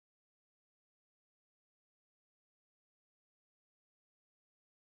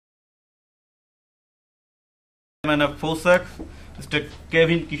chairman of FOSAC, Mr.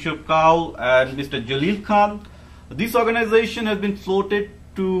 Kevin Kishore Kaul, and Mr. Jalil Khan. This organization has been floated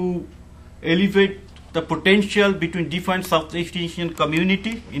to elevate the potential between different Southeast Asian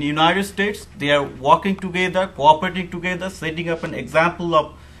community in the United States. They are working together, cooperating together, setting up an example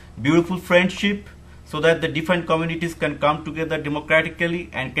of beautiful friendship so that the different communities can come together democratically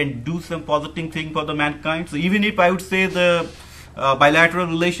and can do some positive thing for the mankind. So even if I would say the bilateral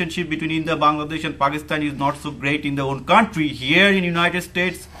relationship between India, Bangladesh and Pakistan is not so great in their own country, here in the United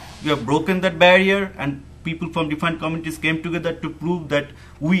States, we have broken that barrier and people from different communities came together to prove that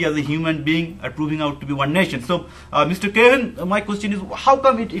we as a human being are proving out to be one nation. So, Mr. Kevin, my question is, how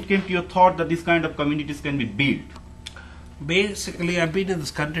come it came to your thought that this kind of communities can be built? Basically, I've been in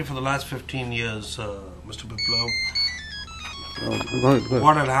this country for the last 15 years, Mr. Biplab. Go ahead.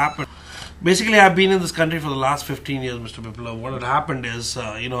 What had happened? Basically, I've been in this country for the last 15 years, Mr. Biplab. What had happened is,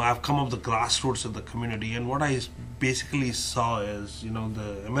 I've come up the grassroots of the community, and what I basically saw is,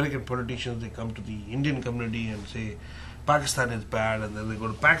 the American politicians, they come to the Indian community and say, Pakistan is bad, and then they go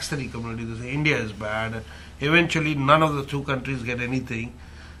to Pakistani community, they say India is bad, and eventually none of the two countries get anything.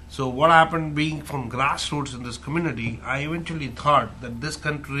 So what happened, being from grassroots in this community, I eventually thought that this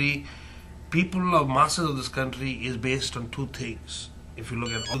country, people of masses of this country is based on two things. If you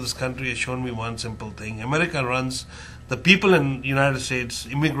look at all this country has shown me one simple thing. America runs, the people in the United States,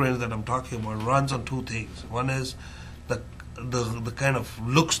 immigrants that I'm talking about, runs on two things. One is the kind of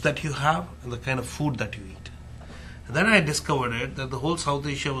looks that you have and the kind of food that you eat. And then I discovered that the whole South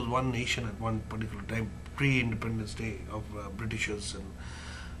Asia was one nation at one particular time, pre-Independence Day of Britishers.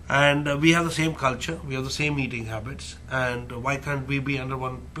 And we have the same culture, we have the same eating habits, and why can't we be under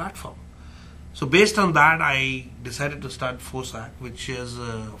one platform? So based on that, I decided to start FOSAC, which is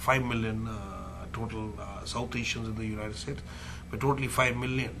 5 million total South Asians in the United States. We're totally 5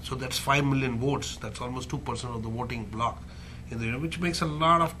 million. So that's 5 million votes. That's almost 2% of the voting bloc, which makes a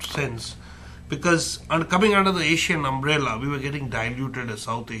lot of sense. Because coming under the Asian umbrella, we were getting diluted as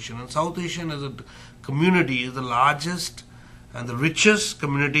South Asian. And South Asian as a community is the largest and the richest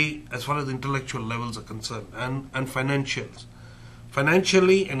community as far as intellectual levels are concerned, and financials.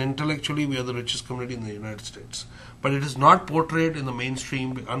 Financially and intellectually, we are the richest community in the United States. But it is not portrayed in the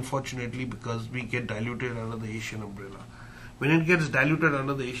mainstream, unfortunately, because we get diluted under the Asian umbrella. When it gets diluted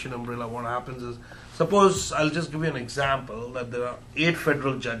under the Asian umbrella, what happens is, suppose, I'll just give you an example, that there are 8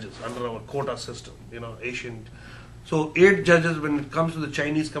 federal judges under our quota system, Asian. So 8 judges, when it comes to the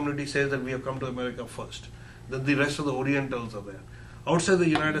Chinese community, says that we have come to America first. Then the rest of the Orientals are there. Outside the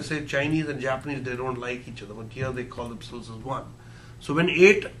United States, Chinese and Japanese, they don't like each other, but here they call themselves as one. So when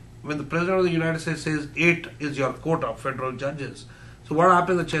the President of the United States says 8 is your quota of federal judges, so what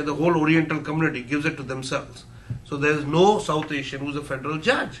happens? The whole Oriental community gives it to themselves. So there is no South Asian who is a federal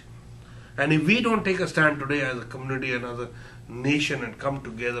judge. And if we don't take a stand today as a community and as a nation and come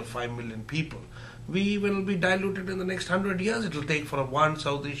together, 5 million people, we will be diluted in the next 100 years. It will take for one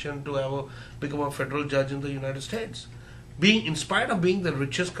South Asian to become a federal judge in the United States. In spite of being the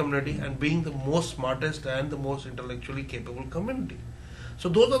richest community and being the most smartest and the most intellectually capable community. So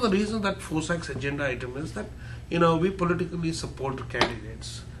those are the reasons that FOSAC's agenda item is that, we politically support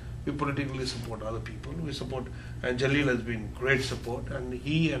candidates. We politically support other people. We support, and Jalil has been great support, and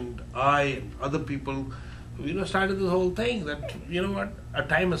he and I and other people, started this whole thing that, a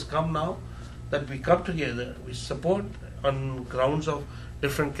time has come now that we come together, we support on grounds of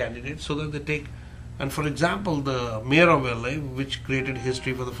different candidates so that they take. And for example, the mayor of LA, which created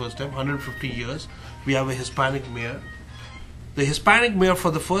history for the first time, 150 years, we have a Hispanic mayor. The Hispanic mayor, for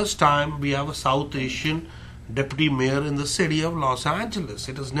the first time, we have a South Asian deputy mayor in the city of Los Angeles.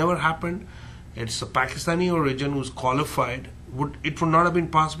 It has never happened. It's a Pakistani origin who's qualified. It would not have been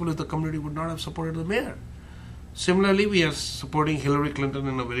possible if the community would not have supported the mayor. Similarly, we are supporting Hillary Clinton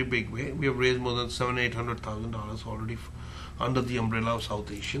in a very big way. We have raised more than $700,000-800,000 already under the umbrella of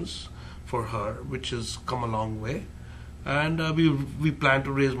South Asians for her, which has come a long way. And we plan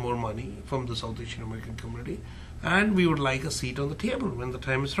to raise more money from the South Asian American community. And we would like a seat on the table when the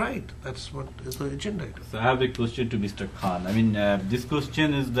time is right. That's what is the agenda. So I have a question to Mr. Khan. This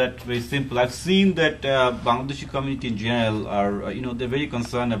question is that very simple. I've seen that Bangladeshi community in general are, they're very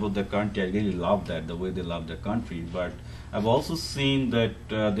concerned about the country. I really love that, the way they love their country. But I've also seen that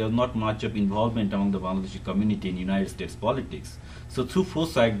there's not much of involvement among the Bangladeshi community in United States politics. So through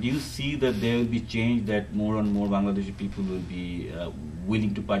FOSAC, do you see that there will be change, that more and more Bangladeshi people will be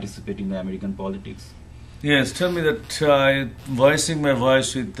willing to participate in the American politics? Yes, tell me that voicing my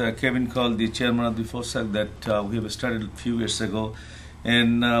voice with Kevin Kaul, the chairman of the FOSAC, that we have started a few years ago.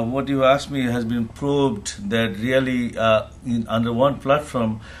 And what you asked me has been proved that really under one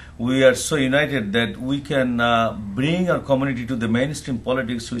platform we are so united that we can bring our community to the mainstream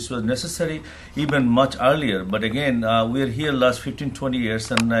politics, which was necessary even much earlier. But again, we are here last 15, 20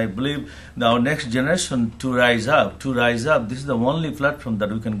 years, and I believe our next generation to rise up. This is the only platform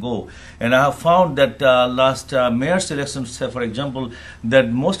that we can go. And I have found that last mayor's elections, say, for example,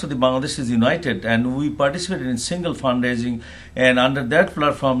 that most of the Bangladesh is united, and we participated in single fundraising. And under that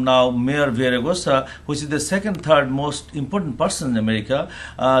platform now, Mayor Viragosa, which is the second, third most important person in America,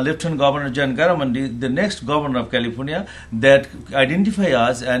 Lieutenant Governor John Garamandi, the next governor of California, that identify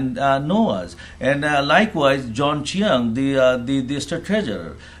us and know us. And likewise, John Chiang, the state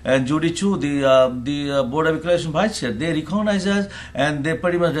treasurer, and Judy Chu, the Board of Equalization vice chair, they recognize us and they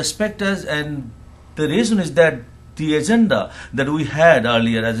pretty much respect us. And the reason is that the agenda that we had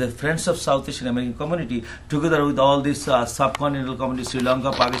earlier as a Friends of South Asian American Community, together with all these subcontinental communities, Sri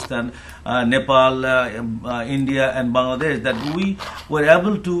Lanka, Pakistan, Nepal, India and Bangladesh, that we were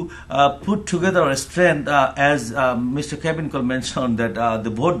able to put together our strength as Mr. Kevin Cole mentioned, that the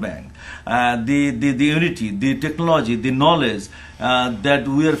vote bank, the unity, the technology, the knowledge that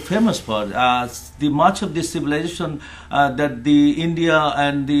we are famous for. The much of this civilization that the India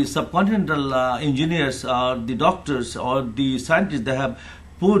and the subcontinental engineers or the doctors or the scientists they have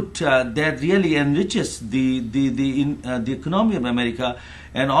put, that really enriches the economy of America.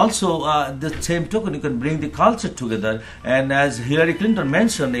 And also the same token, you can bring the culture together. And as Hillary Clinton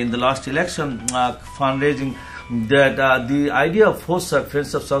mentioned in the last election fundraising, that the idea of FOSAC,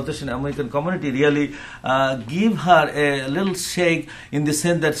 Friends of South Asian American Community, really give her a little shake in the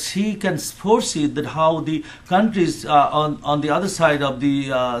sense that she can foresee that how the countries on the other side of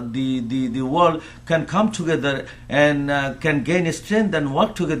the world can come together and can gain strength and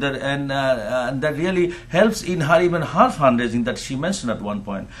work together, and that really helps in her even her fundraising that she mentioned at one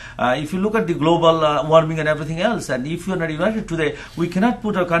point. If you look at the global warming and everything else, and if you are not united today, we cannot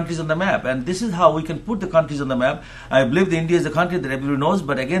put our countries on the map, and this is how we can put the countries on the map. I believe that India is a country that everybody knows,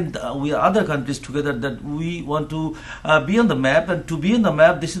 but again, we are other countries together that we want to be on the map, and to be on the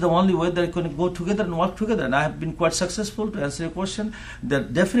map, this is the only way that we can go together and work together. And I have been quite successful, to answer your question,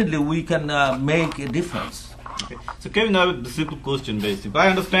 that definitely we can make a difference. Okay. So Kevin, I have a simple question basically. I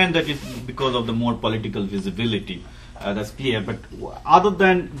understand that it's because of the more political visibility. That's clear. But other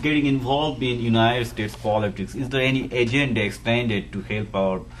than getting involved in United States politics, is there any agenda extended to help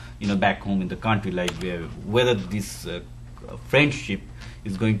out, back home in the country, like whether this friendship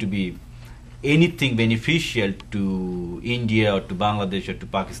is going to be anything beneficial to India or to Bangladesh or to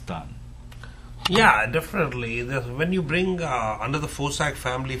Pakistan? Yeah, definitely. When you bring under the FOSAC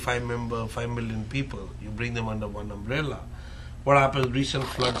family 5 million people, you bring them under one umbrella. What happened? Recent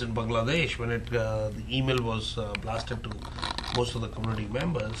floods in Bangladesh, when the email was blasted to most of the community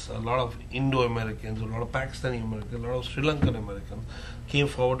members, a lot of Indo-Americans, a lot of Pakistani Americans, a lot of Sri Lankan Americans came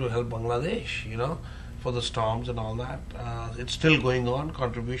forward to help Bangladesh, for the storms and all that. It's still going on,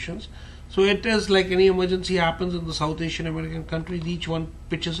 contributions. So it is like any emergency happens in the South Asian American countries, each one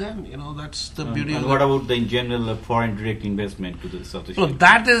pitches in. That's the beauty of it. And what about the in general foreign direct investment to the South Asian? No,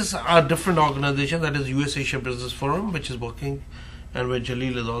 that is a different organization. That is US Asia Business Forum, which is working, and where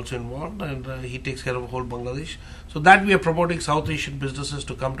Jalil is also involved, and he takes care of whole Bangladesh. So that we are promoting South Asian businesses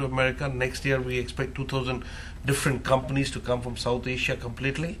to come to America. Next year we expect 2,000 different companies to come from South Asia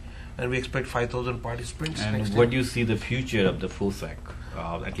completely, and we expect 5,000 participants. And next what year. do you see the future of the FOSAC,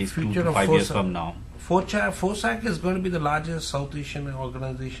 at least Future 2 to of 5 years FOSAC. from now? FOSAC is going to be the largest South Asian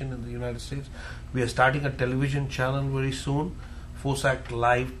organization in the United States. We are starting a television channel very soon. FOSAC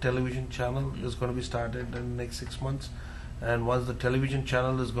Live television channel is going to be started in the next 6 months. And once the television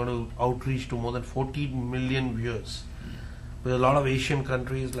channel is going to outreach to more than 14 million viewers. With a lot of Asian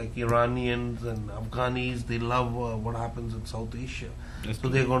countries like Iranians and Afghanis, they love what happens in South Asia. So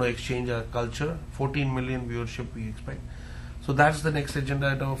they're going to exchange our culture. 14 million viewership we expect. So that's the next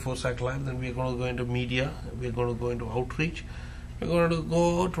agenda item of FOSAC Live. Then we're going to go into media. We're going to go into outreach. We're going to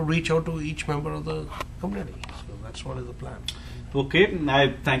go to reach out to each member of the community. So that's what is the plan. Okay,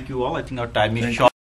 I thank you all. I think our time is short.